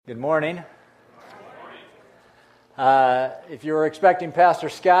Good morning. If you were expecting Pastor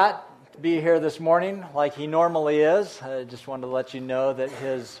Scott to be here this morning like he normally is, I just wanted to let you know that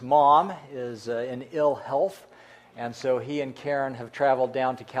his mom is in ill health, and so he and Karen have traveled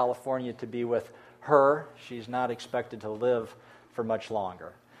down to California to be with her. She's not expected to live for much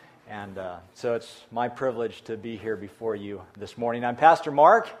longer. And so it's my privilege to be here before you this morning. I'm Pastor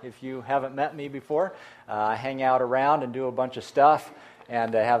Mark. If you haven't met me before, I hang out around and do a bunch of stuff,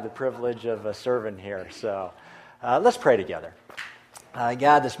 and I have the privilege of serving here. So let's pray together.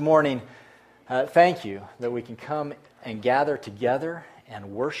 God, this morning, thank you that we can come and gather together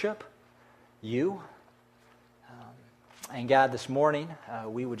and worship you. And God, this morning,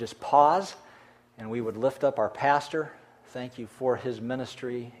 we would just pause and we would lift up our pastor. Thank you for his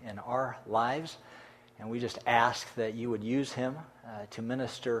ministry in our lives. And we just ask that you would use him to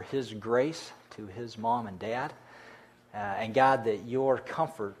minister his grace to his mom and dad. And God, that your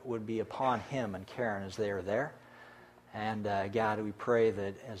comfort would be upon him and Karen as they are there. And God, we pray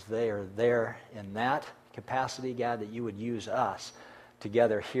that as they are there in that capacity, God, that you would use us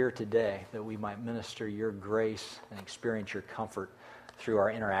together here today, that we might minister your grace and experience your comfort through our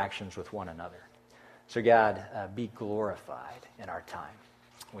interactions with one another. So God, be glorified in our time.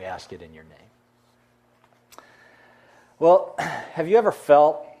 We ask it in your name. Well, have you ever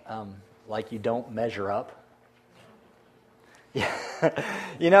felt like you don't measure up? Yeah.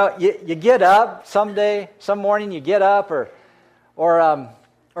 You know, you get up some morning you get up, or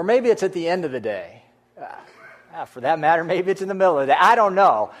maybe it's at the end of the day. For that matter, maybe it's in the middle of the day. I don't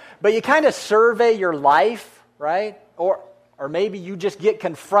know. But you kind of survey your life, right? Or maybe you just get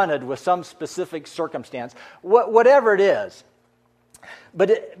confronted with some specific circumstance, whatever it is.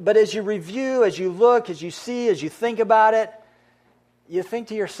 But as you review, as you look, as you see, as you think about it, you think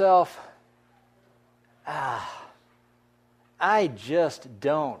to yourself, I just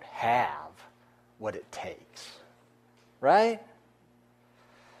don't have what it takes, right?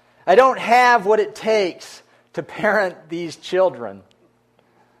 I don't have what it takes to parent these children.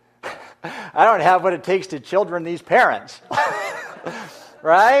 I don't have what it takes to children these parents,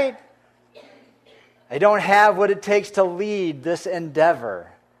 right? I don't have what it takes to lead this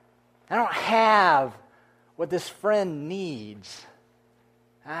endeavor. I don't have what this friend needs.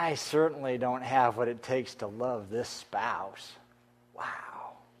 I certainly don't have what it takes to love this spouse.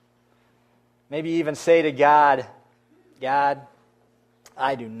 Wow. Maybe even say to God, God,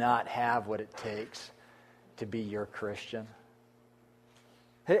 I do not have what it takes to be your Christian.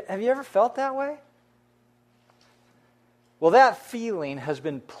 Have you ever felt that way? Well, that feeling has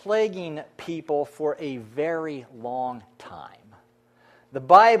been plaguing people for a very long time. The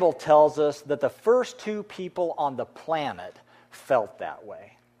Bible tells us that the first two people on the planet felt that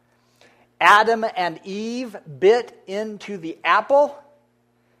way. Adam and Eve bit into the apple,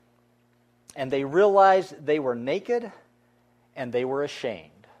 and they realized they were naked, and they were ashamed.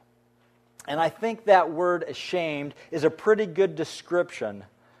 And I think that word ashamed is a pretty good description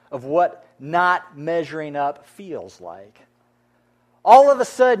of what not measuring up feels like. All of a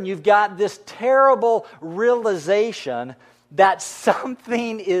sudden, you've got this terrible realization that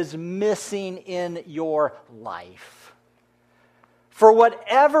something is missing in your life. For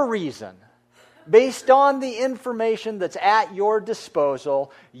whatever reason, based on the information that's at your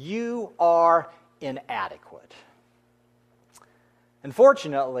disposal, you are inadequate.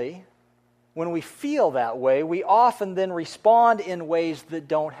 Unfortunately, when we feel that way, we often then respond in ways that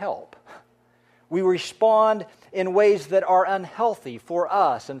don't help. We respond in ways that are unhealthy for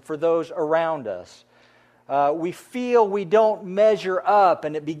us and for those around us. We feel we don't measure up,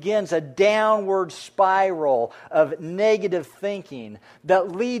 and it begins a downward spiral of negative thinking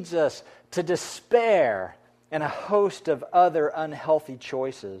that leads us to despair and a host of other unhealthy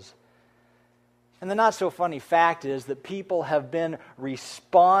choices. And the not-so-funny fact is that people have been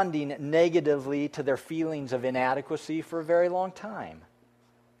responding negatively to their feelings of inadequacy for a very long time.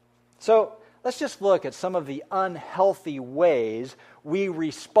 So let's just look at some of the unhealthy ways we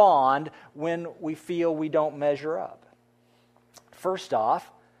respond when we feel we don't measure up. First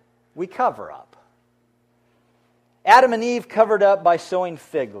off, we cover up. Adam and Eve covered up by sewing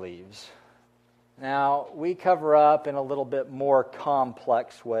fig leaves. Now, we cover up in a little bit more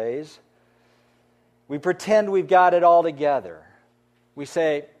complex ways. We pretend we've got it all together. We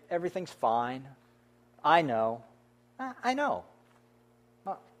say, everything's fine. I know. I know.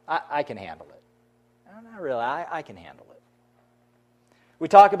 I can handle it. Not really. I can handle it. We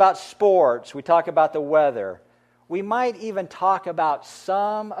talk about sports. We talk about the weather. We might even talk about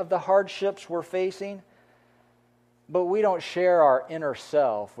some of the hardships we're facing, but we don't share our inner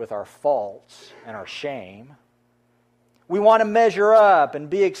self with our faults and our shame. We want to measure up and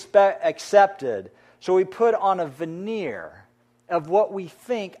be accepted. So we put on a veneer of what we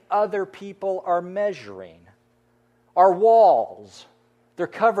think other people are measuring. Our walls, they're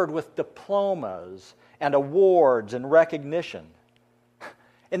covered with diplomas and awards and recognition.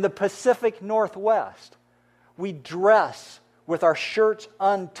 In the Pacific Northwest, we dress with our shirts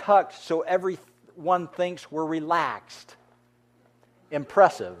untucked so everyone thinks we're relaxed.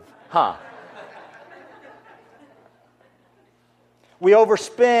 Impressive, huh? We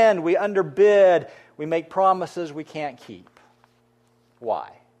overspend, we underbid, we make promises we can't keep.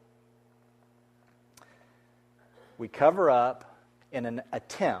 Why? We cover up in an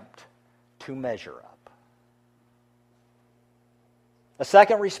attempt to measure up. A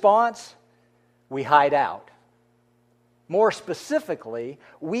second response, we hide out. More specifically,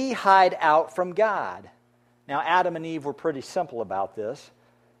 we hide out from God. Now, Adam and Eve were pretty simple about this.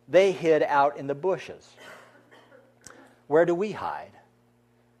 They hid out in the bushes. Where do we hide?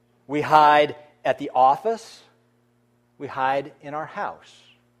 We hide at the office. We hide in our house.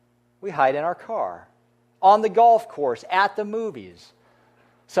 We hide in our car. On the golf course, at the movies.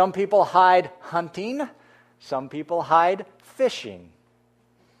 Some people hide hunting. Some people hide fishing.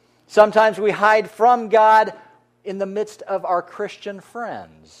 Sometimes we hide from God in the midst of our Christian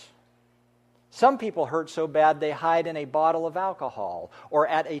friends. Some people hurt so bad they hide in a bottle of alcohol or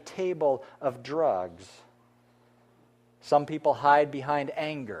at a table of drugs. Some people hide behind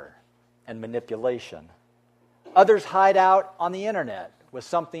anger and manipulation. Others hide out on the internet with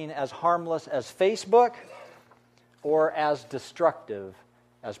something as harmless as Facebook or as destructive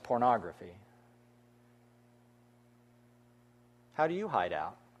as pornography. How do you hide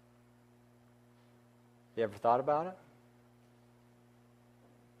out? You ever thought about it?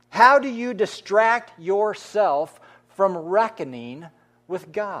 How do you distract yourself from reckoning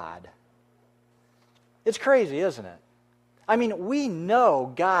with God? It's crazy, isn't it? I mean, we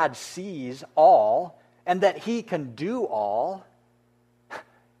know God sees all and that He can do all,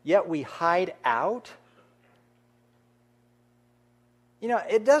 yet we hide out. You know,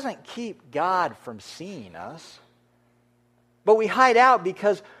 it doesn't keep God from seeing us, but we hide out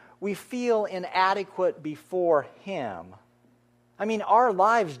because we feel inadequate before Him. I mean, our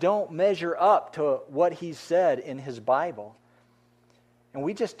lives don't measure up to what He said in His Bible. And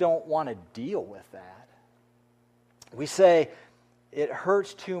we just don't want to deal with that. We say, it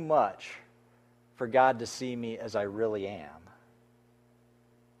hurts too much for God to see me as I really am.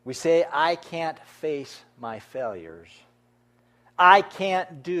 We say, I can't face my failures. I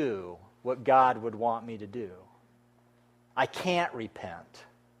can't do what God would want me to do. I can't repent.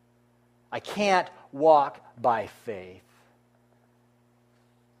 I can't walk by faith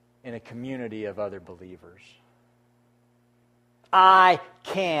in a community of other believers. I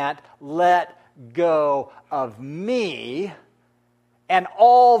can't let go of me and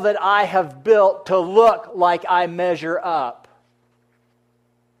all that I have built to look like I measure up.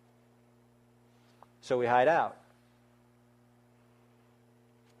 So we hide out.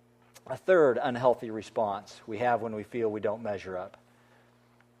 A third unhealthy response we have when we feel we don't measure up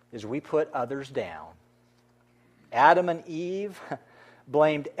is we put others down. Adam and Eve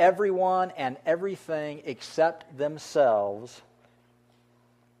blamed everyone and everything except themselves.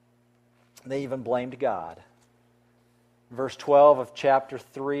 They even blamed God. Verse 12 of chapter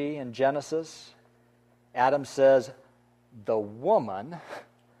 3 in Genesis, Adam says, the woman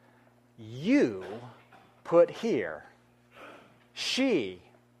you put here, she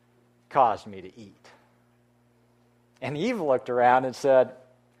caused me to eat. And Eve looked around and said,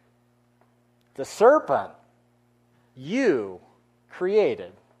 the serpent you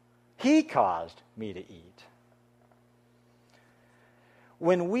created, he caused me to eat.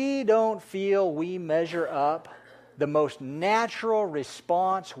 When we don't feel we measure up, the most natural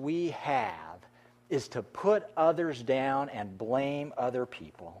response we have is to put others down and blame other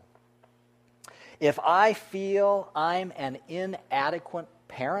people. If I feel I'm an inadequate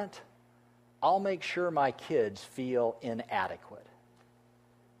parent, I'll make sure my kids feel inadequate.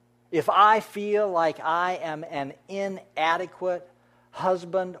 If I feel like I am an inadequate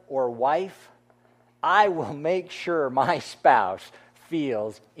husband or wife, I will make sure my spouse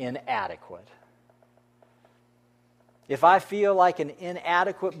feels inadequate. If I feel like an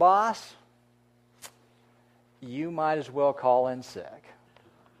inadequate boss, you might as well call in sick.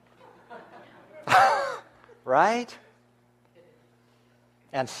 Right?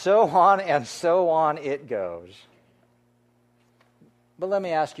 And so on it goes. But let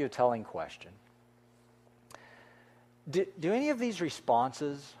me ask you a telling question. Do any of these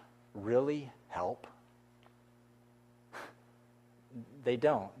responses really help? They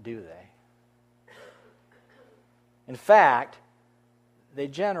don't, do they? In fact, they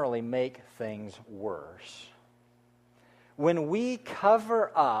generally make things worse. When we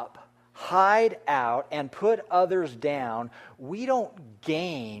cover up, hide out, and put others down, we don't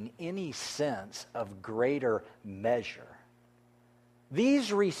gain any sense of greater measure.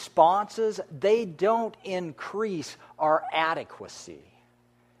 These responses, they don't increase our adequacy.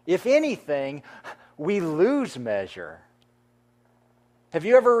 If anything, we lose measure. Have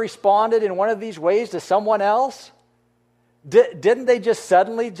you ever responded in one of these ways to someone else? Didn't they just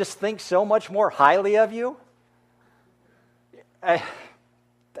suddenly just think so much more highly of you?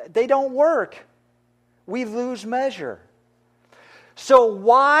 They don't work. We lose measure. So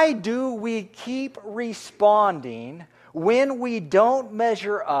why do we keep responding when we don't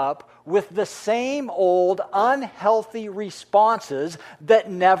measure up with the same old unhealthy responses that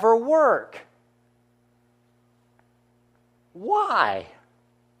never work? Why?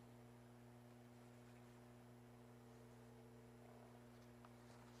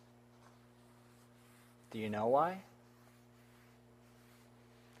 Do you know why?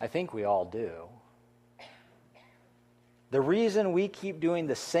 I think we all do. The reason we keep doing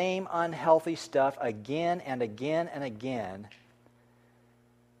the same unhealthy stuff again and again and again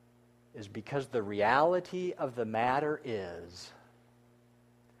is because the reality of the matter is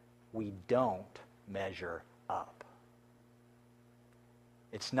we don't measure up.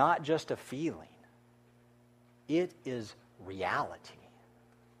 It's not just a feeling. It is reality.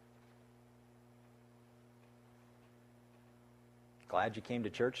 Glad you came to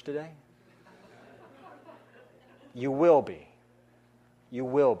church today? You will be. You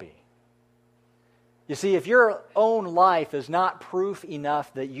will be. You see, if your own life is not proof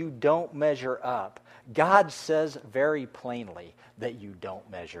enough that you don't measure up, God says very plainly that you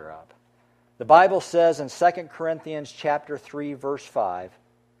don't measure up. The Bible says in 2 Corinthians chapter 3, verse 5,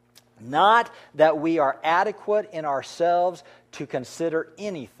 not that we are adequate in ourselves to consider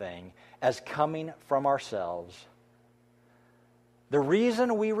anything as coming from ourselves. The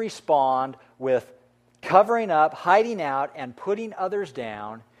reason we respond with covering up, hiding out, and putting others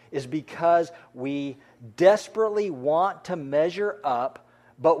down is because we desperately want to measure up,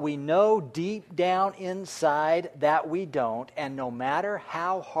 but we know deep down inside that we don't, and no matter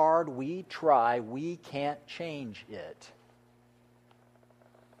how hard we try, we can't change it.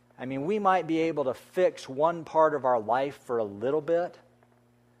 I mean, we might be able to fix one part of our life for a little bit,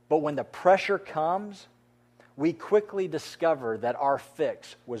 but when the pressure comes, we quickly discover that our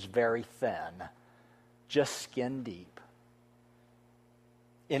fix was very thin, just skin deep.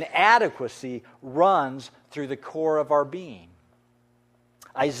 Inadequacy runs through the core of our being.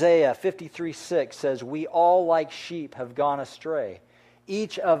 Isaiah 53:6 says, "We all like sheep have gone astray.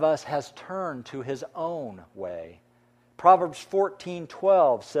 Each of us has turned to his own way." Proverbs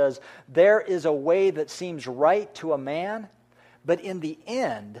 14:12 says, "There is a way that seems right to a man, but in the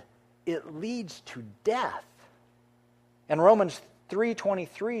end it leads to death." And Romans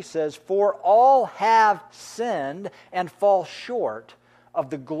 3:23 says, "For all have sinned and fall short of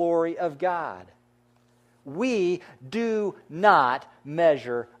the glory of God." We do not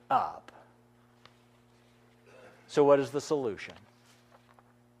measure up. So what is the solution?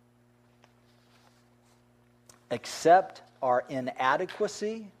 Accept our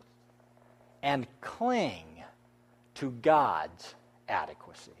inadequacy and cling to God's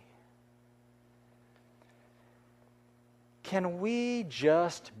adequacy. Can we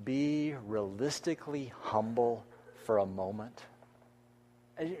just be realistically humble for a moment?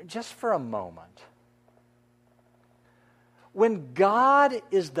 Just for a moment. When God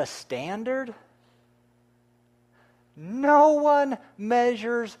is the standard, no one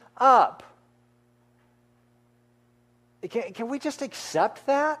measures up. Can we just accept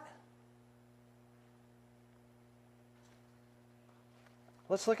that?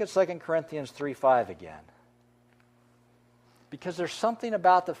 Let's look at 2 Corinthians 3:5 again. Because there's something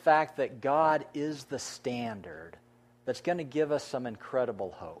about the fact that God is the standard that's going to give us some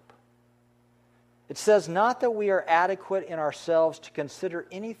incredible hope. It says, "Not that we are adequate in ourselves to consider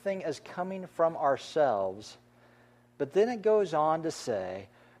anything as coming from ourselves," but then it goes on to say,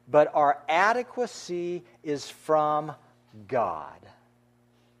 "but our adequacy is from God."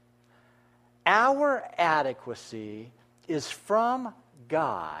 Our adequacy is from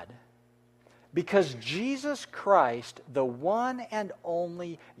God because Jesus Christ, the one and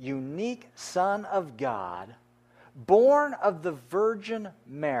only unique Son of God, born of the Virgin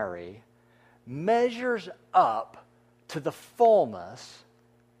Mary, measures up to the fullness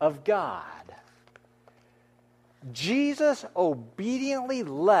of God. Jesus obediently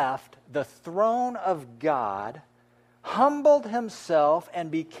left the throne of God, humbled himself,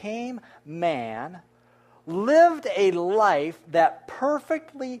 and became man, lived a life that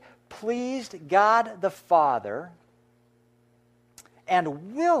perfectly pleased God the Father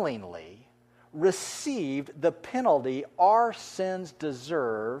and willingly received the penalty our sins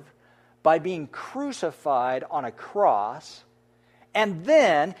deserve by being crucified on a cross, and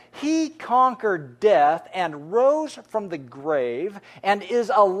then he conquered death and rose from the grave and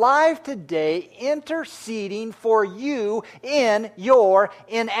is alive today, interceding for you in your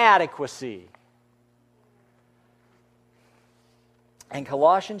inadequacy. And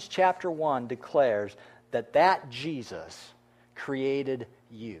Colossians chapter 1 declares that Jesus created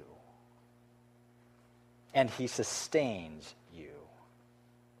you, and he sustains you.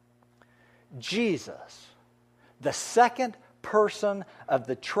 Jesus, the second person of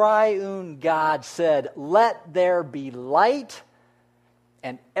the triune God, said, "Let there be light,"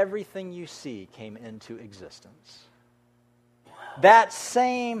 and everything you see came into existence. That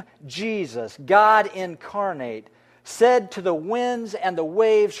same Jesus, God incarnate, said to the winds and the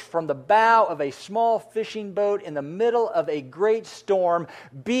waves from the bow of a small fishing boat in the middle of a great storm,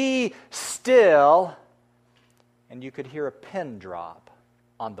 "Be still," and you could hear a pin drop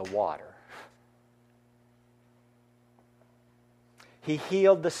on the water. He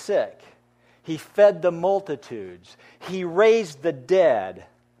healed the sick. He fed the multitudes. He raised the dead.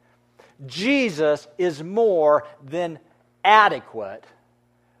 Jesus is more than adequate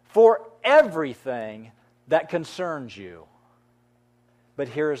for everything that concerns you. But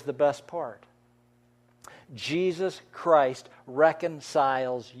here's the best part. Jesus Christ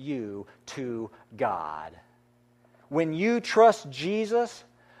reconciles you to God. When you trust Jesus,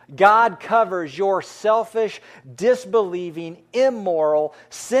 God covers your selfish, disbelieving, immoral,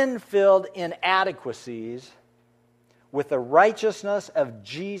 sin-filled inadequacies with the righteousness of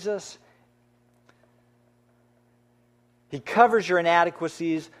Jesus. He covers your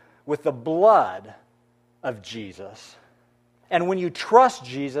inadequacies with the blood of Jesus. And when you trust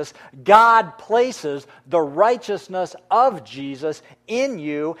Jesus, God places the righteousness of Jesus in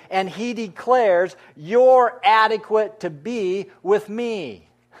you, and he declares, "You're adequate to be with me."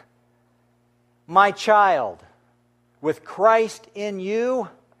 My child, with Christ in you,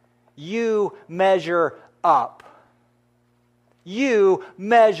 you measure up. You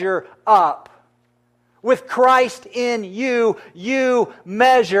measure up. With Christ in you, you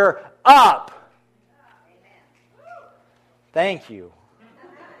measure up. Thank you.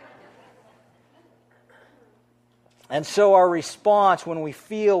 And so our response when we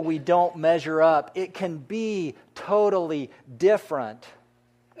feel we don't measure up, it can be totally different.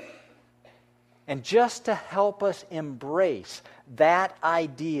 And just to help us embrace that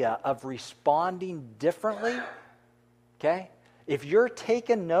idea of responding differently, okay? If you're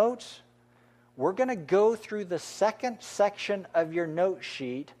taking notes, we're going to go through the second section of your note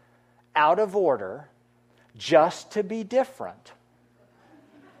sheet out of order just to be different.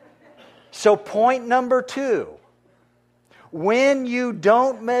 So point number 2, when you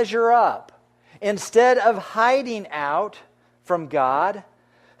don't measure up, instead of hiding out from God,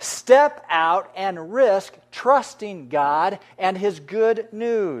 step out and risk trusting God and His good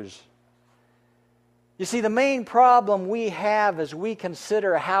news. You see, the main problem we have as we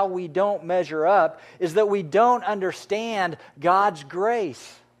consider how we don't measure up is that we don't understand God's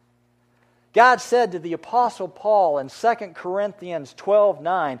grace. God said to the Apostle Paul in 2 Corinthians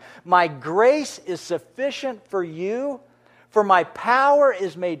 12:9, "My grace is sufficient for you, for my power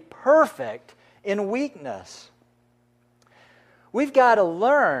is made perfect in weakness." We've got to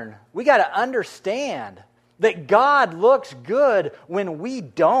learn, we got to understand that God looks good when we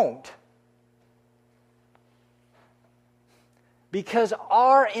don't. Because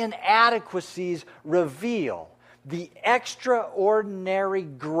our inadequacies reveal the extraordinary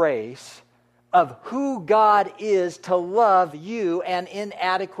grace of who God is to love you, an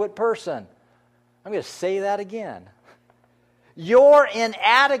inadequate person. I'm going to say that again. Your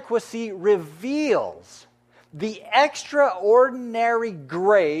inadequacy reveals the extraordinary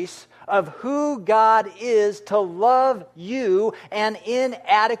grace of who God is to love you, an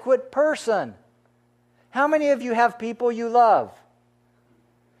inadequate person. How many of you have people you love?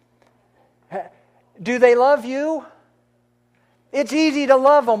 Do they love you? It's easy to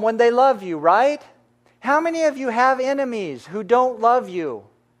love them when they love you, right? How many of you have enemies who don't love you?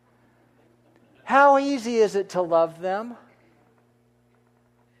 How easy is it to love them?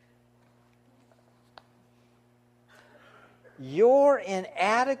 Your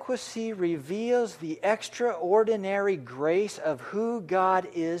inadequacy reveals the extraordinary grace of who God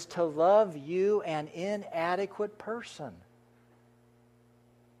is to love you, an inadequate person.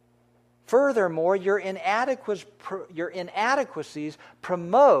 Furthermore, your inadequacies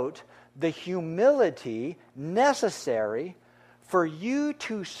promote the humility necessary for you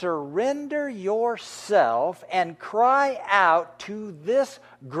to surrender yourself and cry out to this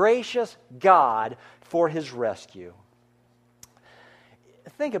gracious God for His rescue.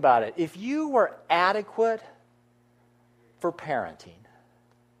 Think about it. If you were adequate for parenting,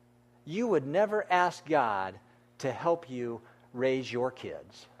 you would never ask God to help you raise your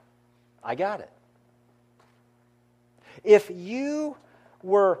kids. I got it. If you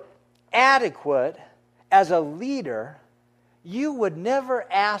were adequate as a leader, you would never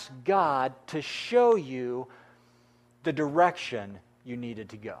ask God to show you the direction you needed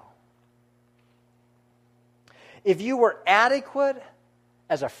to go. If you were adequate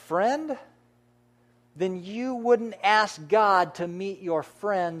as a friend, then you wouldn't ask God to meet your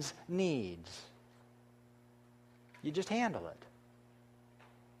friend's needs. You just handle it.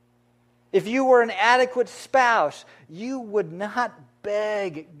 If you were an adequate spouse, you would not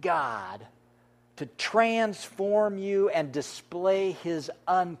beg God to transform you and display His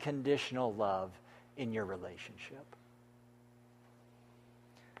unconditional love in your relationship.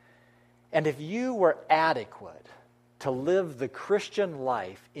 And if you were adequate to live the Christian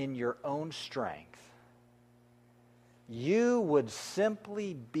life in your own strength, you would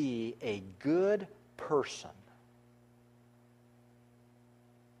simply be a good person.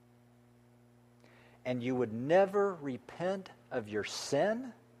 And you would never repent of your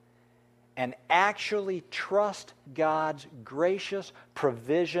sin and actually trust God's gracious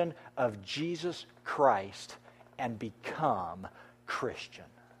provision of Jesus Christ and become Christian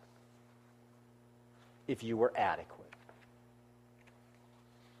if you were adequate.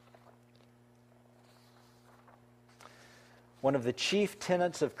 One of the chief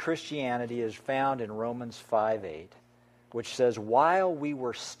tenets of Christianity is found in Romans 5:8, which says, "While we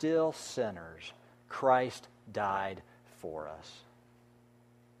were still sinners, Christ died for us."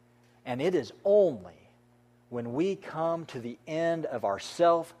 And it is only when we come to the end of our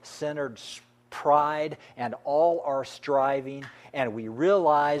self-centered pride and all our striving, and we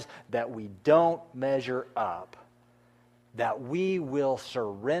realize that we don't measure up, that we will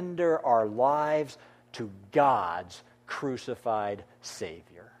surrender our lives to God's crucified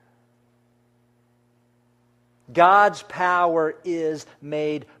Savior. God's power is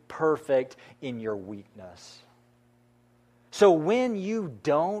made perfect in your weakness. So when you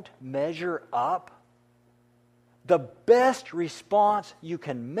don't measure up, the best response you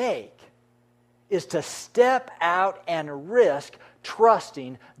can make is to step out and risk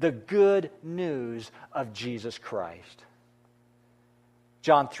trusting the good news of Jesus Christ.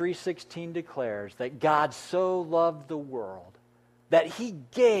 John 3:16 declares that God so loved the world that He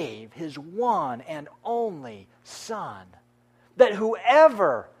gave His one and only Son, that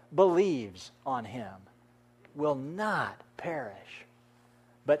whoever believes on Him will not perish,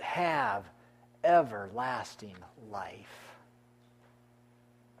 but have everlasting life.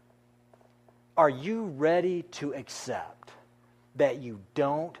 Are you ready to accept that you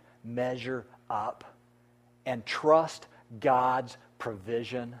don't measure up and trust God's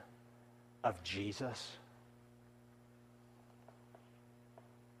provision of Jesus?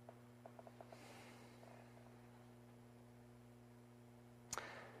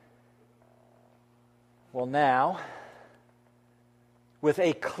 Well, now, with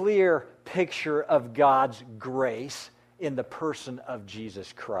a clear picture of God's grace in the person of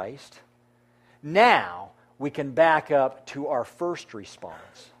Jesus Christ, now we can back up to our first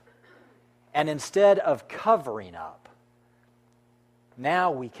response. And instead of covering up,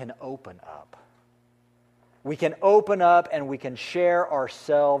 now we can open up. We can open up and we can share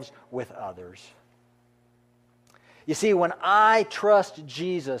ourselves with others. You see, when I trust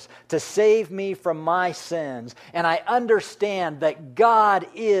Jesus to save me from my sins, and I understand that God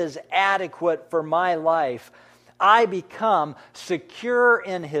is adequate for my life, I become secure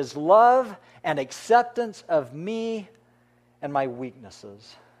in His love and acceptance of me and my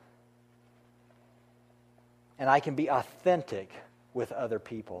weaknesses. And I can be authentic with other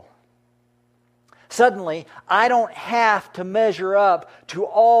people. Suddenly, I don't have to measure up to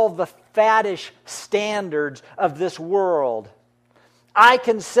all the faddish standards of this world. I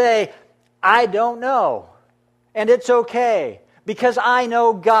can say, I don't know, and it's okay, because I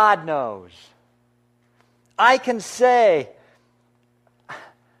know God knows. I can say,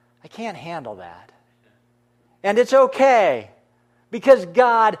 I can't handle that, and it's okay, because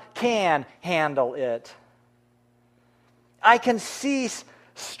God can handle it. I can cease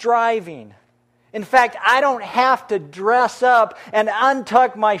striving. In fact, I don't have to dress up and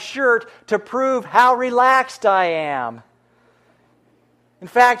untuck my shirt to prove how relaxed I am. In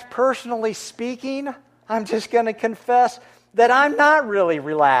fact, personally speaking, I'm just going to confess that I'm not really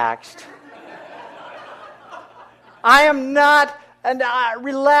relaxed. I am not a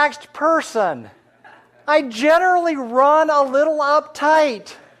relaxed person. I generally run a little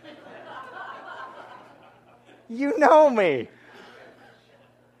uptight. You know me.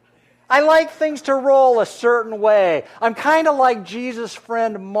 I like things to roll a certain way. I'm kind of like Jesus'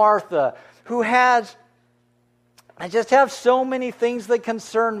 friend Martha, I just have so many things that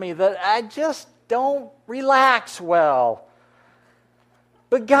concern me that I just don't relax well.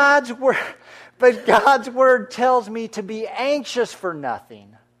 But God's word tells me to be anxious for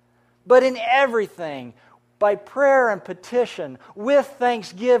nothing, but in everything, by prayer and petition, with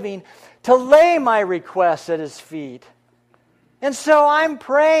thanksgiving, to lay my requests at His feet. And so I'm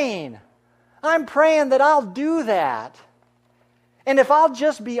praying. I'm praying that I'll do that. And if I'll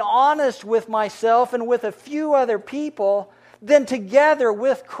just be honest with myself and with a few other people, then together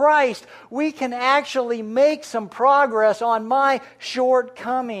with Christ, we can actually make some progress on my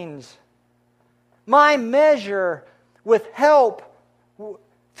shortcomings. My measure with help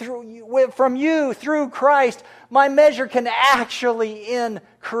from you through Christ, my measure can actually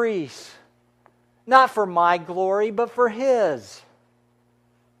increase. Not for my glory, but for His.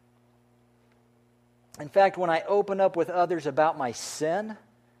 In fact, when I open up with others about my sin,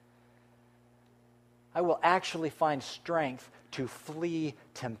 I will actually find strength to flee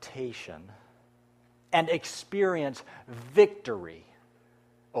temptation and experience victory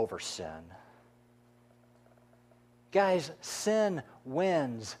over sin. Guys, sin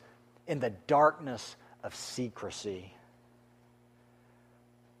wins in the darkness of secrecy.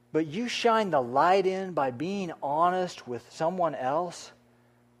 But you shine the light in by being honest with someone else,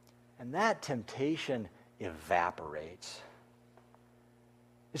 and that temptation evaporates.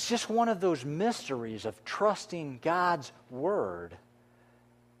 It's just one of those mysteries of trusting God's Word.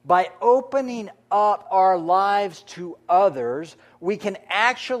 By opening up our lives to others, we can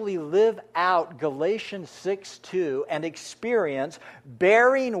actually live out Galatians 6:2 and experience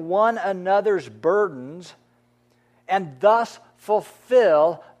bearing one another's burdens and thus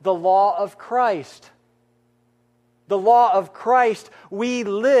fulfill the law of Christ. The law of Christ, we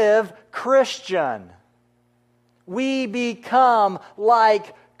live Christian. We become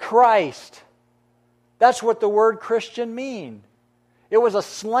like Christ. That's what the word Christian means. It was a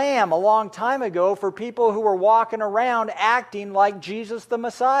slam a long time ago for people who were walking around acting like Jesus the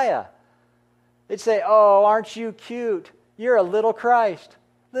Messiah. They'd say, "Oh, aren't you cute? You're a little Christ.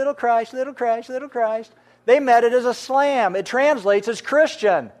 Little Christ, little Christ, little Christ." They meant it as a slam. It translates as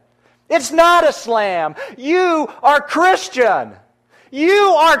Christian. It's not a slam. You are Christian.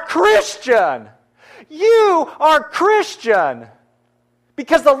 You are Christian. You are Christian.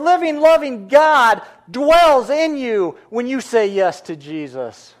 Because the living, loving God dwells in you when you say yes to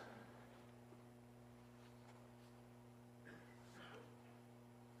Jesus.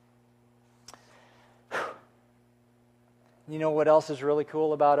 You know what else is really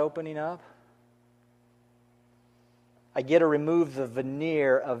cool about opening up? I get to remove the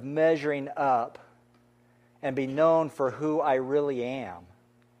veneer of measuring up and be known for who I really am.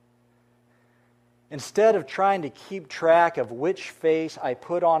 Instead of trying to keep track of which face I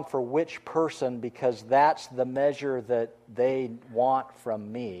put on for which person because that's the measure that they want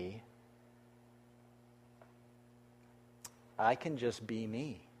from me, I can just be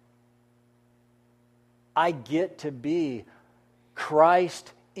me. I get to be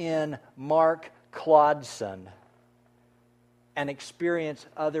Christ in Mark Claudson and experience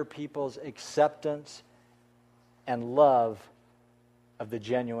other people's acceptance and love of the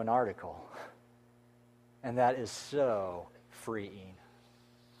genuine article. And that is so freeing.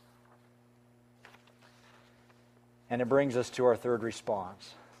 And it brings us to our third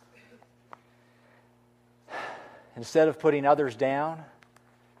response. Instead of putting others down,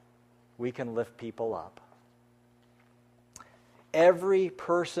 we can lift people up. Every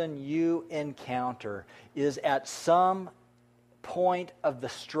person you encounter is at some point of the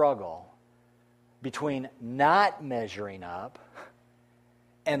struggle between not measuring up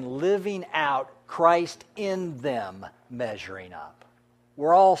and living out Christ in them measuring up.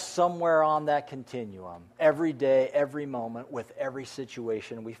 We're all somewhere on that continuum, every day, every moment, with every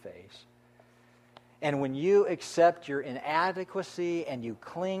situation we face. And when you accept your inadequacy and you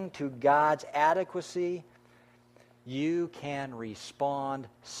cling to God's adequacy, you can respond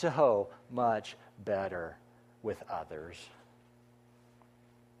so much better with others.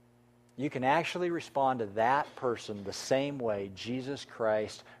 You can actually respond to that person the same way Jesus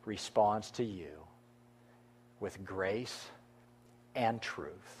Christ responds to you, with grace and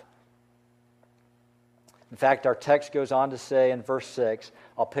truth. In fact, our text goes on to say in verse 6,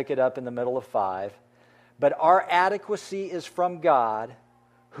 I'll pick it up in the middle of 5, but our adequacy is from God,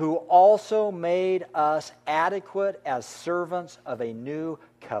 who also made us adequate as servants of a new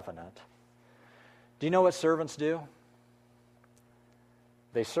covenant. Do you know what servants do?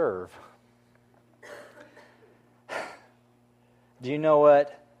 They serve. Do you know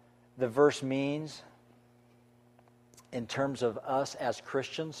what the verse means in terms of us as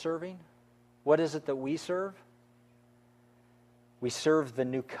Christians serving? What is it that we serve? We serve the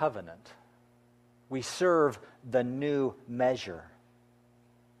new covenant. We serve the new measure.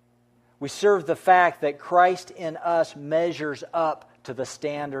 We serve the fact that Christ in us measures up to the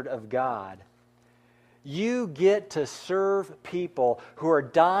standard of God. You get to serve people who are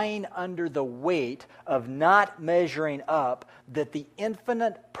dying under the weight of not measuring up, that the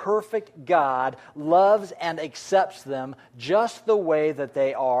infinite, perfect God loves and accepts them just the way that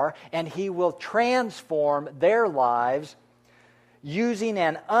they are, and He will transform their lives using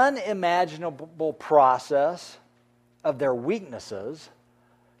an unimaginable process of their weaknesses,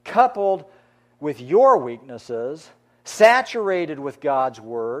 coupled with your weaknesses, saturated with God's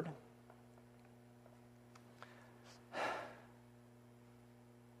Word,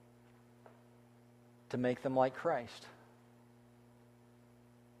 to make them like Christ.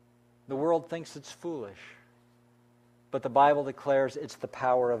 The world thinks it's foolish, but the Bible declares it's the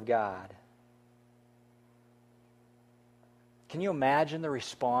power of God. Can you imagine the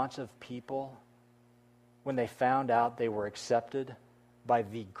response of people when they found out they were accepted by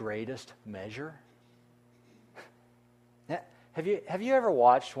the greatest measure? Have you ever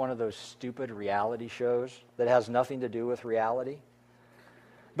watched one of those stupid reality shows that has nothing to do with reality?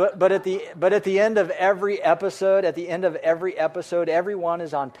 But at the end of every episode, everyone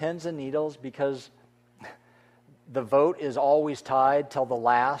is on pins and needles because the vote is always tied till the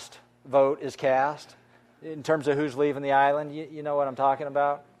last vote is cast in terms of who's leaving the island. You know what I'm talking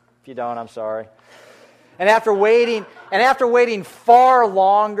about? If you don't, I'm sorry. And after waiting far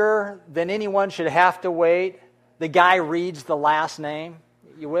longer than anyone should have to wait, the guy reads the last name.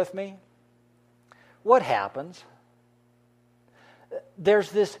 You with me? What happens?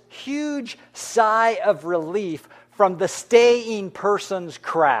 There's this huge sigh of relief from the staying person's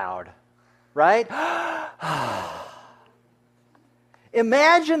crowd, right?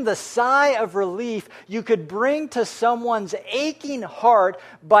 Imagine the sigh of relief you could bring to someone's aching heart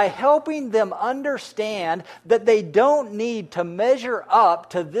by helping them understand that they don't need to measure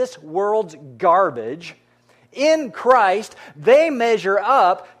up to this world's garbage. In Christ, they measure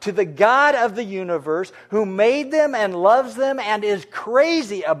up to the God of the universe who made them and loves them and is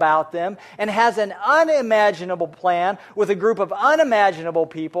crazy about them and has an unimaginable plan with a group of unimaginable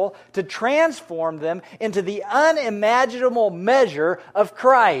people to transform them into the unimaginable measure of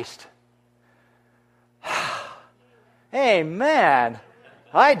Christ. Amen.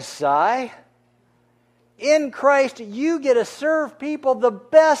 I'd sigh. In Christ, you get to serve people the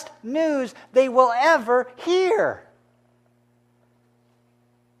best news they will ever hear.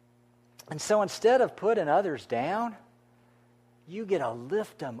 And so instead of putting others down, you get to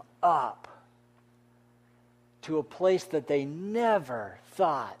lift them up to a place that they never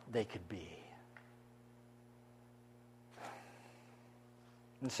thought they could be.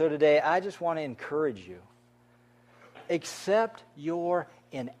 And so today, I just want to encourage you. Accept your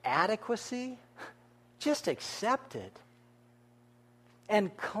inadequacy. Just accept it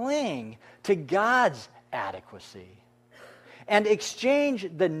and cling to God's adequacy and exchange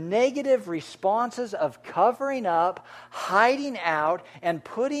the negative responses of covering up, hiding out, and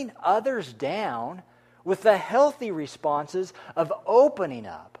putting others down with the healthy responses of opening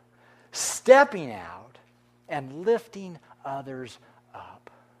up, stepping out, and lifting others up.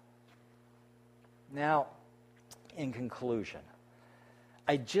 Now, in conclusion,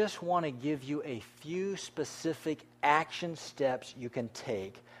 I just want to give you a few specific action steps you can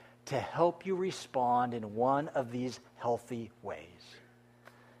take to help you respond in one of these healthy ways.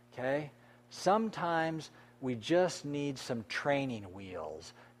 Okay? Sometimes we just need some training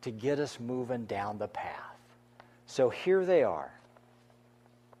wheels to get us moving down the path. So here they are.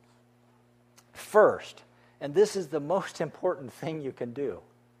 First, and this is the most important thing you can do,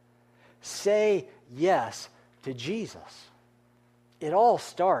 say yes to Jesus. It all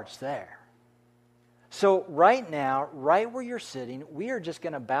starts there. So right now, right where you're sitting, we are just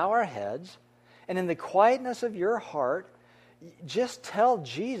going to bow our heads, and in the quietness of your heart, just tell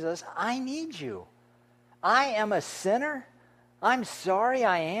Jesus, I need you. I am a sinner. I'm sorry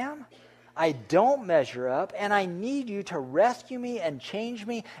I am. I don't measure up, and I need you to rescue me and change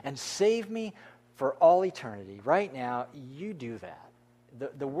me and save me for all eternity. Right now, you do that.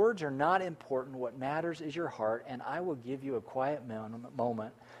 The words are not important. What matters is your heart, and I will give you a quiet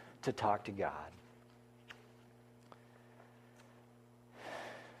moment to talk to God.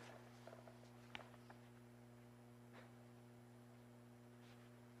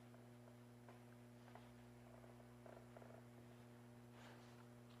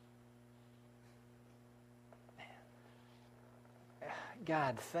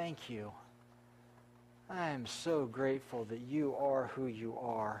 God, thank you. I am so grateful that you are who you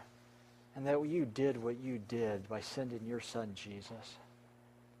are and that you did what you did by sending your son, Jesus.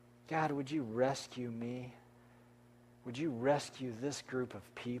 God, would you rescue me? Would you rescue this group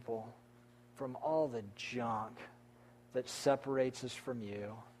of people from all the junk that separates us from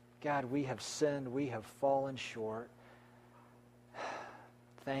you? God, we have sinned. We have fallen short.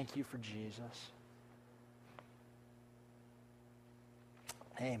 Thank you for Jesus.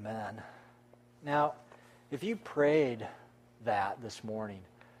 Amen. Now, if you prayed that this morning,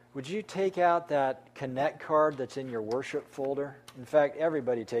 would you take out that Connect card that's in your worship folder? In fact,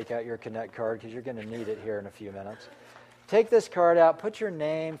 everybody take out your Connect card because you're going to need it here in a few minutes. Take this card out, put your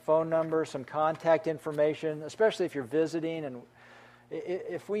name, phone number, some contact information, especially if you're visiting. And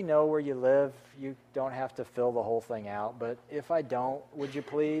if we know where you live, you don't have to fill the whole thing out. But if I don't, would you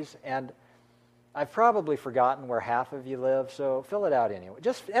please? And I've probably forgotten where half of you live, so fill it out anyway.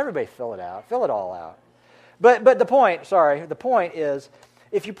 Just everybody fill it out. Fill it all out. But the point is,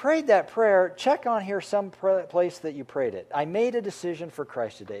 if you prayed that prayer, check on here some place that you prayed it. I made a decision for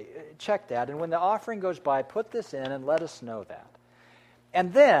Christ today. Check that. And when the offering goes by, put this in and let us know that.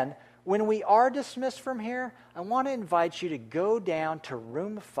 And then, when we are dismissed from here, I want to invite you to go down to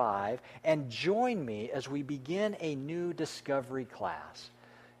room 5 and join me as we begin a new discovery class.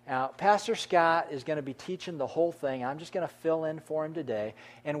 Now, Pastor Scott is going to be teaching the whole thing. I'm just going to fill in for him today.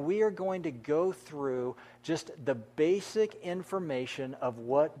 And we are going to go through just the basic information of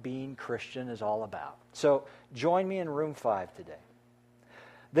what being Christian is all about. So join me in room 5 today.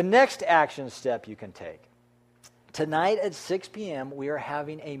 The next action step you can take. Tonight at 6 p.m., we are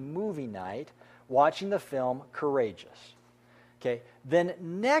having a movie night watching the film Courageous. Okay. Then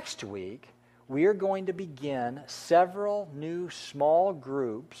next week, we are going to begin several new small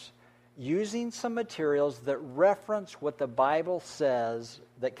groups using some materials that reference what the Bible says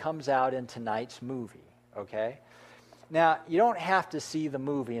that comes out in tonight's movie, okay? Now, you don't have to see the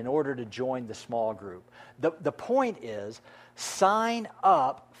movie in order to join the small group. The point is, sign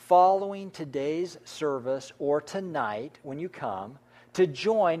up following today's service or tonight when you come to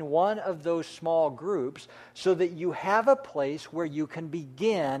join one of those small groups so that you have a place where you can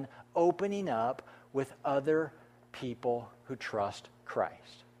begin opening up with other people who trust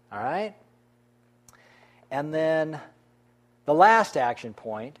Christ. All right? And then the last action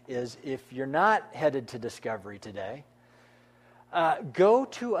point is if you're not headed to Discovery today, go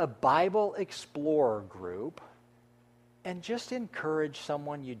to a Bible Explorer group and just encourage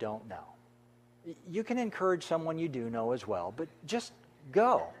someone you don't know. You can encourage someone you do know as well, but just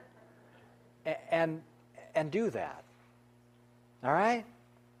go and do that. All right?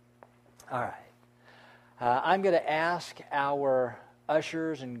 All right. I'm going to ask our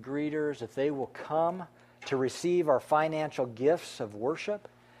ushers and greeters if they will come to receive our financial gifts of worship.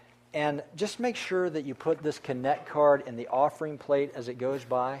 And just make sure that you put this Connect card in the offering plate as it goes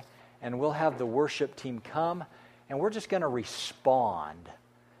by. And we'll have the worship team come. And we're just going to respond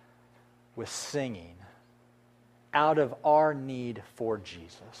with singing out of our need for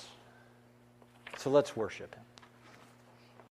Jesus. So let's worship Him.